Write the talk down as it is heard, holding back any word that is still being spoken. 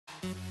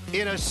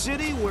In a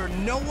city where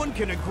no one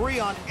can agree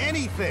on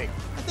anything,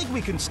 I think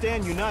we can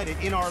stand united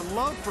in our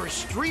love for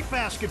street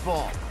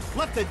basketball.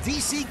 Let the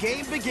DC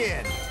game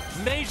begin.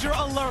 Major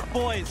alert,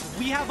 boys.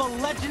 We have a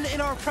legend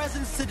in our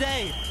presence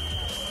today.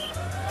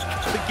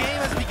 The game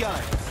has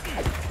begun.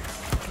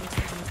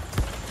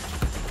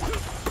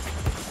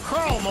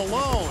 Karl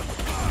Malone.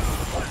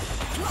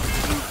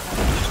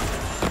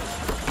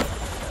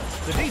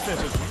 The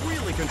defense is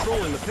really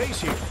controlling the pace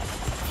here.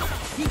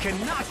 He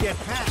cannot get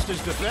past his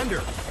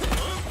defender.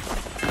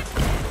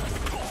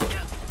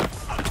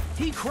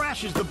 He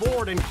crashes the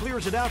board and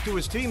clears it out to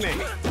his teammate.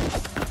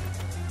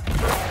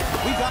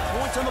 We've got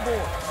points on the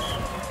board.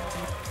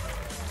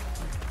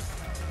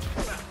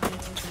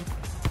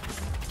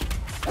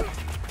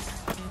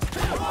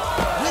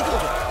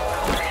 Wiggled it.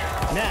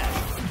 Nash.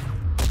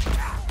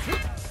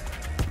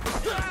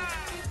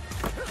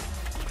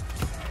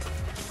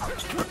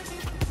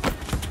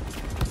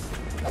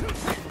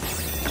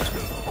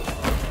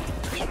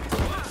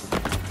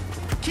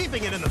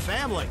 Keeping it in the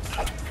family.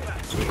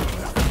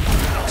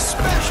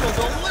 Special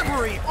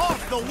delivery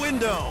off the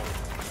window.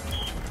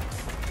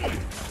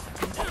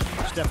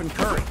 Stephen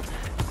Curry.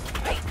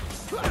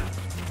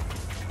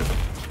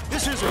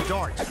 This isn't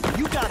darts.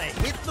 You gotta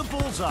hit the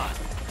bullseye.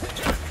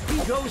 He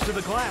goes to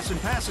the glass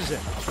and passes it.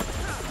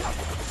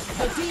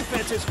 The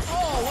defense is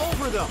all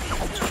over them.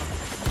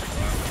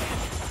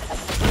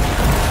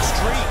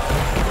 Streak.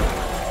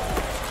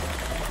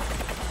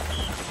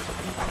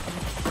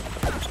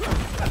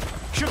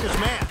 Shook his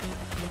man.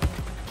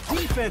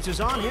 Defense is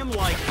on him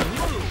like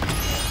glue.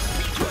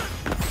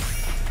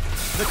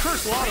 The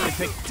cursed lottery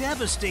pick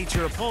devastates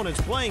your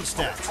opponent's playing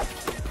stats.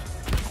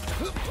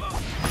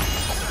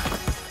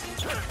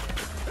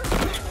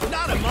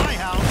 Not in my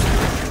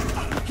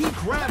house. He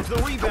grabs the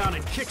rebound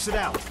and kicks it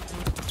out.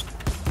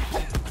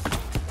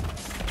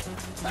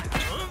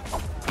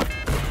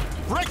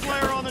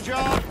 Bricklayer on the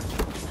job.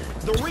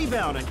 The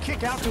rebound and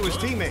kick out to his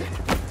teammate.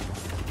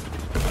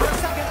 For a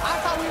second, I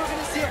thought we were going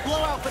to see a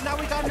blowout, but now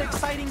we got an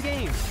exciting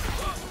game.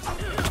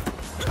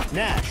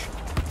 Nash.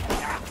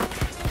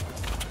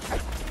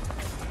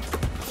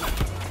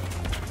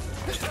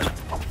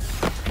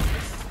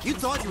 You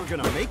thought you were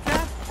going to make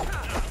that?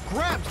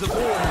 Grabs the board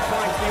and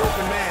finds the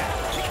open man.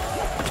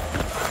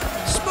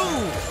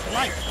 Smooth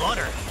like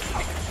butter.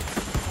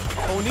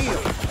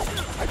 O'Neal.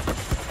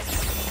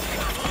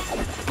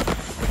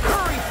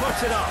 Curry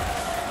puts it up.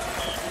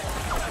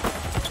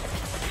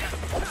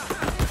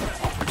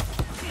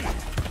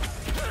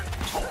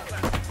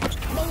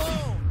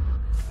 Malone.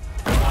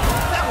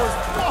 That was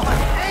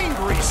an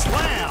angry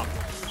slam.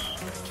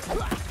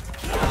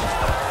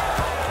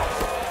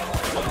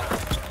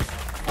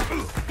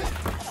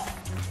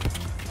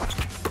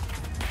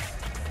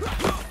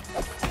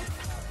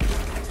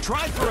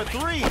 Tried for a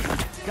three.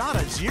 Got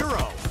a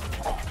 0.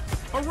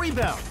 A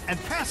rebound and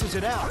passes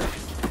it out.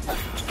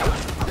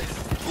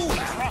 Ooh, he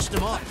crossed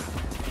him up.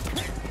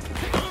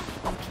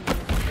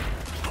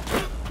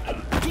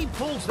 He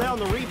pulls down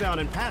the rebound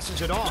and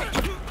passes it off.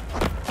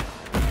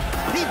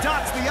 He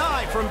dots the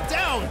eye from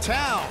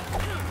downtown.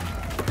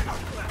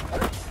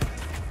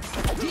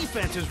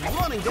 Defense is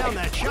running down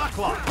that shot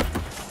clock. Get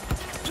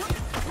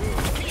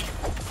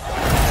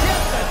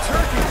the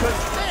turkey, because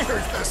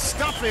there's the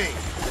stuffing.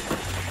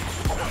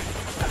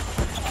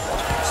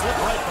 Slip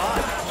right by.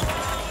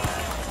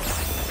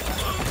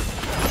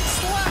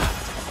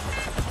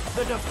 Slapped.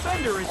 The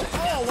defender is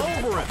all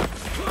over him.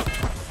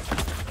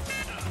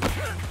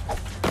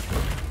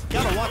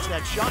 Gotta watch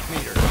that shot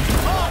meter.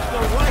 Off the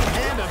right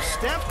hand of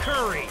Steph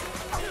Curry.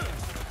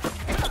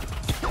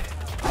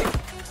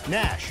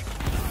 Nash.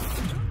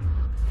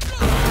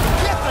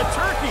 Get the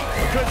turkey,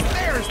 because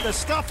there's the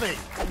stuffing.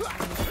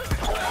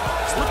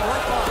 Slip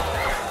right by.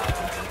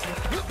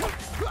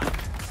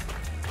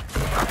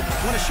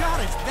 When a shot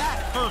is that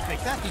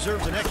perfect, that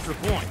deserves an extra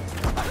point.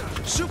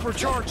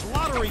 Supercharged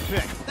lottery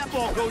pick. That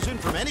ball goes in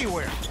from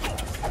anywhere.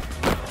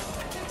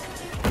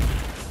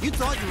 You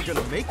thought you were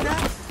going to make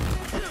that?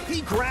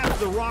 He grabs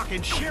the rock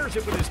and shares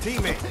it with his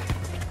teammate.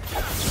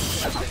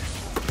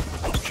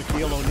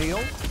 Shaquille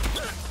O'Neal.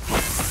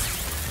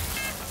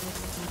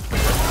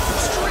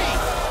 Streak.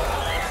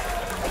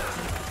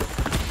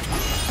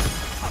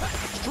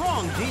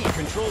 Strong D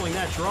controlling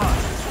that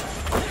drive.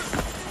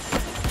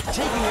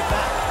 Taking it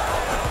back.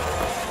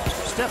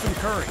 Stephen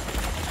Curry.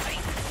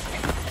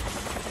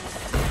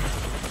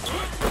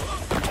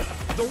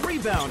 The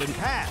rebound and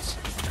pass.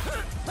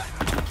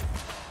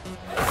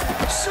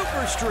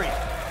 Super streak.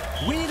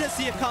 We need to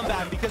see a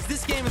comeback because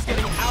this game is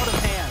getting out of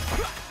hand.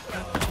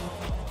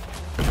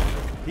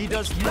 He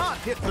does not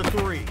hit the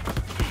three.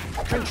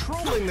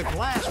 Controlling the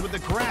glass with the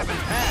grab and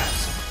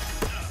pass.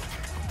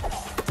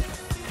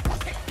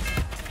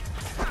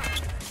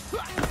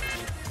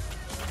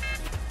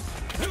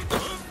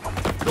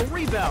 The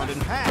rebound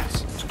and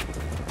pass.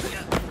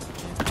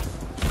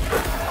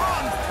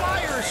 On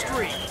fire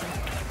streak.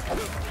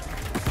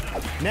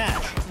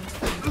 Nash.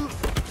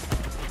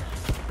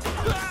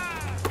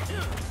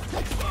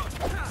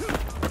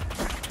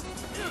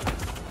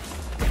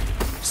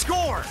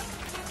 Score!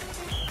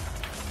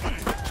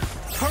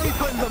 Curry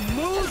putting the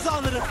moves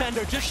on the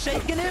defender, just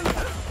shaking him.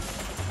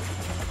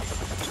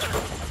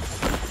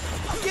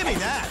 Give me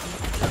that.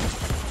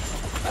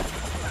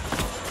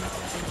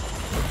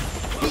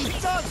 He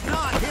does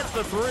not hit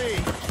the three.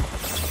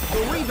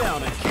 The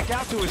rebound and kick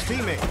out to his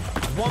teammate.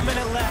 1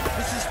 minute left.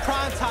 This is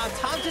prime time.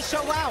 Time to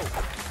show out.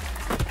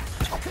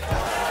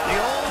 The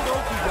old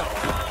okey-doke.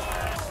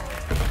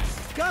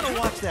 Gotta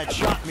watch that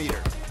shot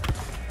meter.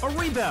 A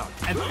rebound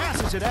and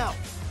passes it out.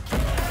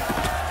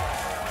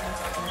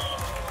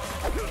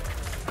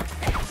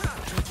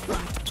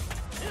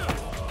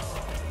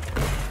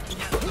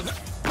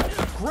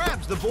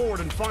 Grabs the board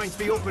and finds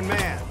the open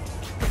man.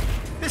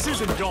 This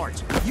isn't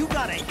darts. You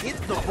gotta hit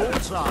the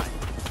bullseye.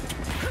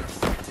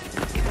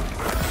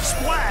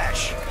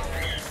 Splash!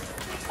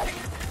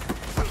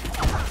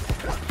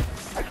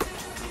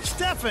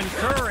 Stephen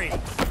Curry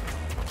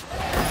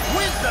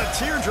with the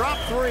teardrop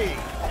three.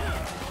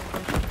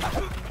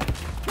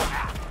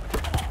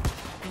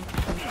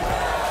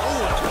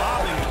 Oh, it's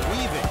bobbing and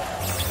weaving.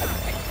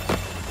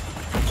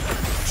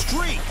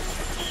 Streak.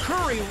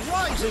 Curry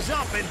rises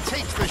up and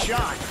takes the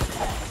shot.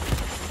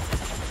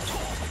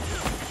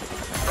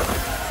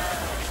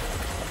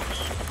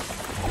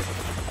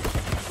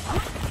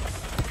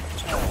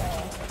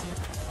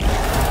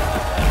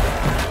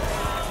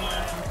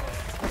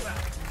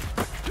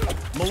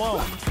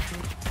 Malone.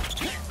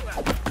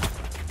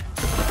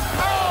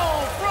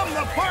 Oh, from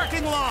the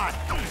parking lot.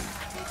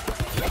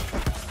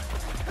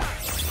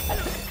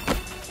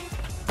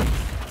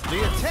 The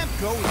attempt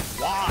goes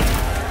wide.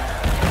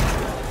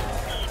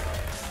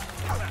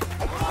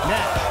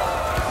 Nash.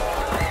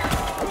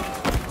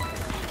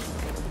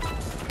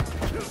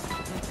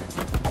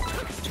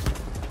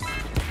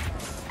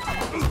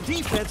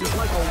 Defense is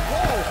like a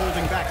wall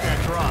holding back that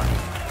drive.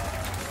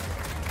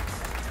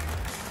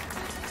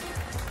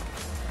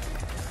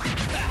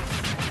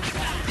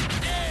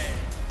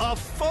 A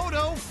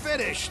photo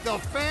finish. The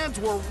fans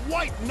were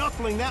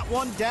white-knuckling that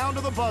one down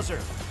to the buzzer.